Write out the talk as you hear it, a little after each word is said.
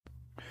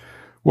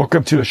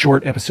Welcome to a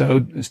short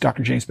episode. It's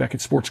Dr. James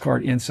Beckett, Sports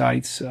Card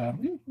Insights.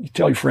 You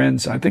tell your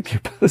friends. I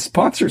think the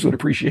sponsors would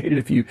appreciate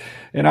it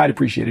and I'd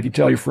appreciate it if you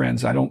tell your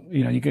friends.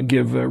 You can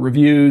give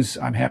reviews.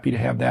 I'm happy to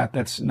have that.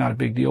 That's not a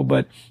big deal.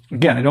 But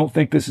again, I don't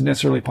think this is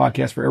necessarily a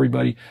podcast for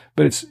everybody,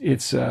 but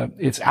it's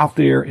out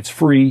there. It's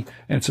free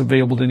and it's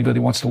available to anybody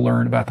who wants to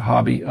learn about the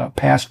hobby,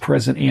 past,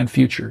 present, and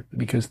future,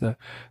 because the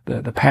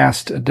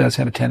past does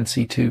have a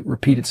tendency to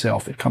repeat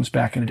itself. It comes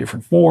back in a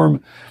different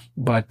form.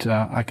 But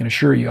I can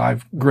assure you,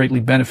 I've greatly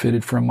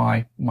benefited from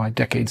my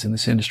decades in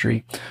this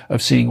industry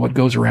of seeing what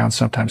goes around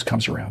sometimes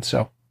comes around.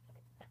 So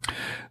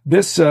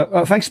this,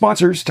 thanks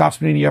sponsors, Topps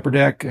Panini Upper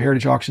Deck,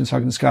 Heritage Auctions,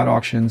 Huggins Scott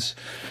Auctions,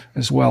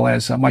 as well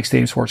as Mike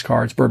Stadium Sports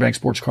Cards, Burbank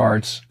Sports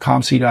Cards,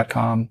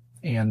 ComC.com,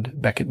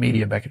 and Beckett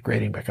Media, Beckett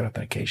Grading, Beckett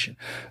Authentication.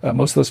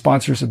 Most of those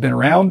sponsors have been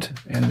around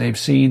and they've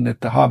seen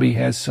that the hobby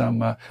has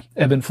some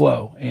ebb and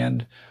flow.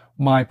 And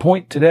my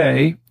point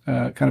today,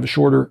 kind of a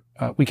shorter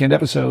weekend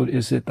episode,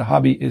 is that the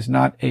hobby is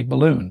not a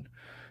balloon.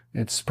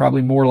 It's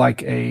probably more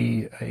like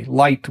a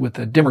light with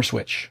a dimmer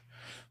switch.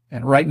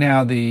 And right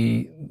now,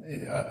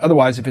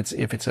 otherwise, if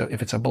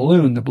it's a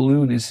balloon, the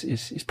balloon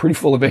is pretty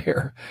full of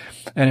air.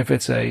 And if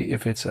it's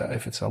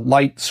a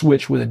light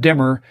switch with a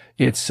dimmer,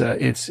 it's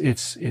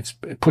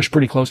pushed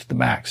pretty close to the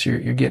max.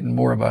 You're getting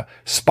more of a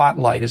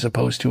spotlight as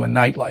opposed to a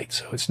night light.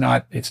 So it's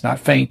not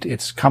faint.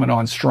 It's coming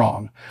on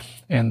strong.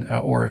 And,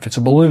 or if it's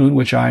a balloon,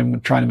 which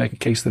I'm trying to make a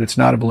case that it's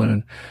not a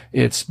balloon,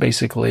 it's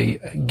basically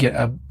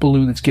a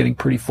balloon that's getting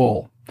pretty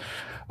full.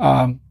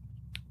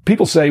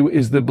 People say,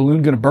 is the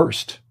balloon going to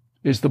burst?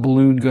 Is the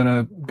balloon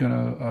going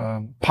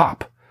to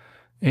pop?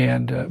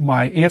 And,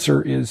 my answer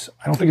is,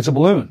 I don't think it's a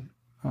balloon.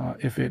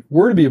 If it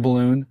were to be a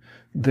balloon,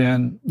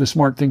 then the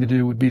smart thing to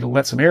do would be to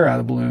let some air out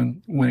of the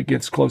balloon when it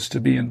gets close to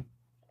being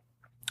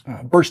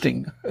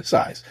bursting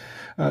size.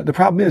 The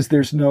problem is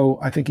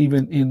I think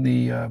even in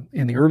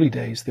the early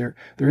days, there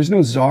is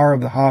no czar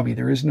of the hobby.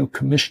 There is no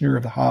commissioner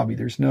of the hobby.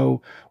 There's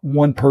no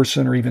one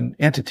person or even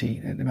entity.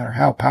 And no matter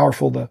how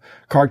powerful the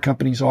card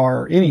companies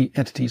are or any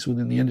entities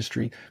within the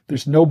industry,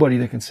 there's nobody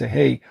that can say,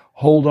 hey,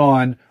 hold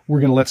on,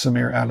 we're going to let some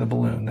air out of the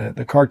balloon.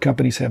 The card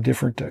companies have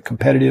different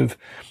competitive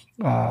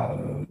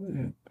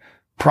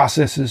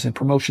processes and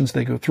promotions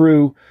they go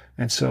through.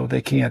 And so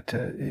they can't,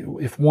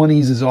 if one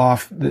eases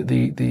off,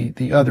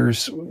 the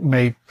others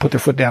may put their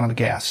foot down on the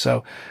gas.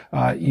 So,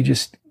 you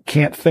just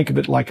can't think of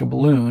it like a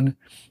balloon.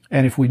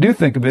 And if we do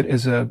think of it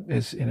as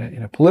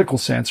in a political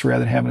sense,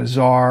 rather than having a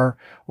czar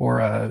or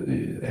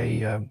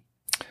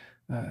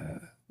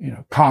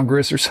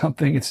Congress or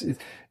something,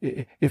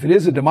 if it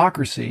is a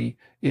democracy,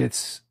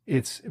 it's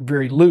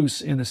very loose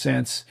in the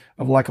sense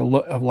of like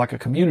a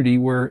community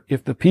where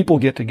if the people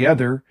get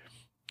together,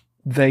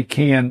 they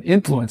can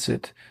influence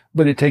it,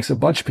 but it takes a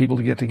bunch of people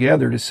to get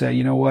together to say,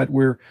 you know what,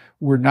 we're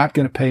not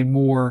going to pay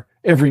more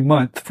every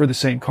month for the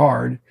same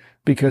card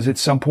because at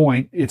some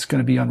point it's going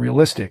to be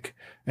unrealistic.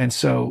 And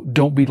so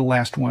don't be the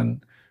last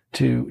one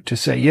to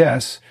say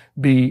yes,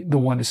 be the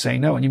one to say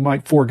no. And you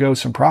might forego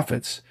some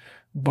profits,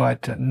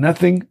 but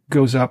nothing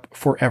goes up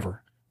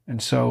forever. And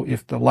so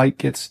if the light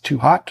gets too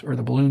hot or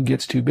the balloon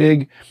gets too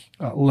big,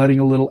 letting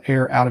a little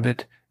air out of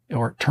it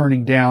or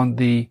turning down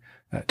the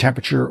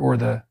temperature or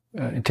the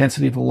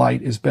intensity of the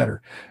light is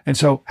better. And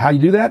so how you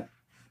do that?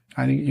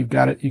 I think you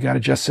got to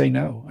just say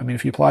no. I mean,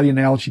 if you apply the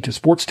analogy to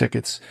sports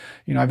tickets,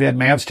 I've had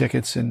Mavs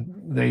tickets and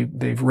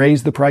they've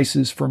raised the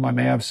prices for my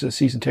Mavs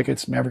season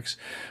tickets, Mavericks,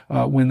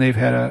 when they've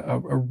had a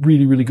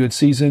really, really good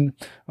season.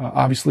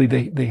 Obviously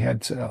they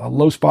had a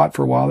low spot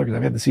for a while there because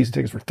I've had the season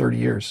tickets for 30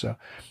 years. So,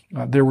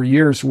 there were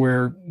years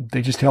where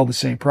they just held the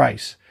same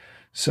price.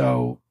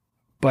 So,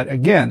 but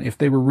again, if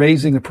they were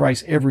raising the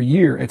price every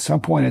year, at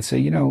some point I'd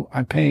say,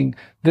 I'm paying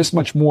this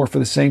much more for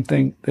the same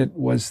thing that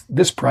was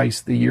this price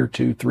the year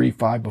 2, 3,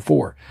 5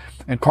 before.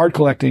 And card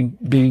collecting,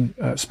 being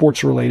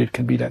sports related,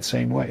 can be that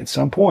same way. At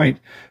some point,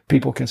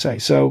 people can say,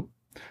 so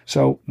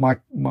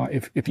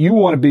if you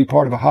want to be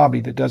part of a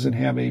hobby that doesn't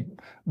have a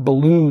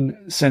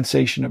balloon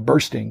sensation of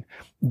bursting,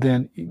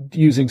 then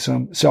using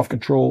some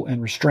self-control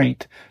and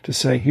restraint to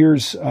say,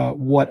 here's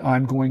what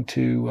I'm willing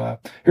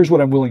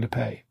to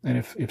pay. And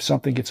if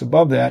something gets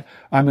above that,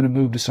 I'm going to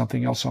move to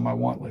something else on my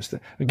want list.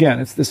 Again,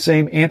 it's the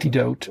same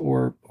antidote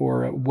or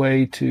a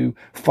way to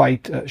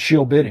fight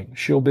shill bidding.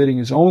 Shill bidding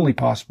is only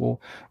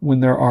possible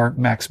when there are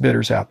max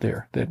bidders out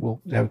there that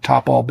will have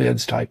top all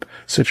bids type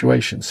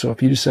situations. So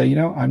if you just say,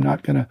 I'm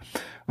not going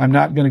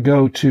to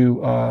go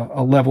to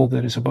a level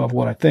that is above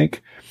what I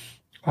think.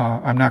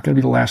 I'm not going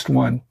to be the last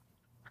one.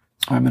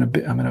 I'm going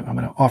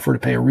to offer to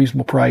pay a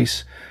reasonable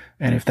price.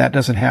 And if that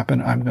doesn't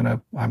happen, I'm going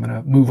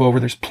to move over.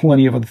 There's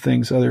plenty of other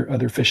things,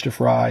 other fish to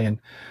fry.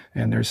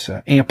 And there's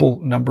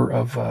ample number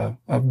of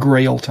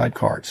Grail type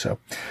cards. So,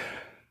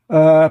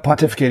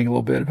 Pontificating a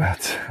little bit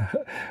about,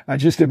 I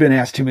just have been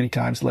asked too many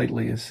times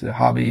lately, is the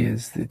hobby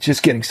is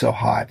just getting so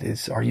hot,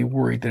 are you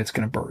worried that it's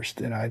going to burst?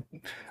 And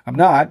I'm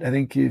not. I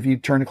think if you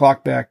turn the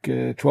clock back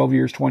 12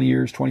 years, 20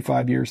 years,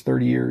 25 years,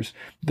 30 years,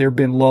 there have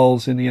been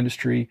lulls in the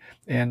industry.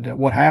 And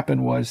what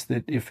happened was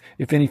that if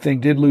anything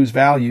did lose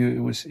value,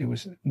 it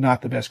was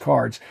not the best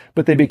cards,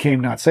 but they became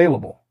not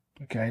saleable.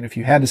 Okay. And if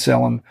you had to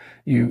sell them,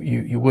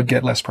 you would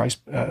get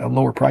a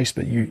lower price,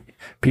 but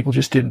people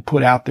just didn't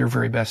put out their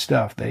very best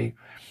stuff. And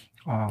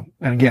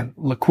again,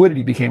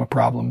 liquidity became a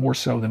problem more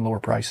so than lower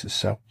prices.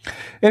 So at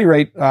any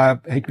rate, I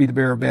hate to be the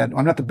bearer of bad.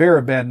 I'm not the bearer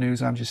of bad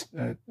news. I'm just,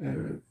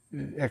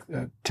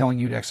 telling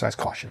you to exercise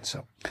caution.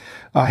 So,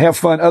 have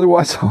fun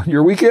otherwise on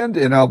your weekend,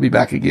 and I'll be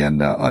back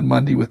again, on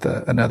Monday with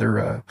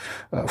another,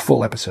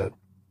 full episode.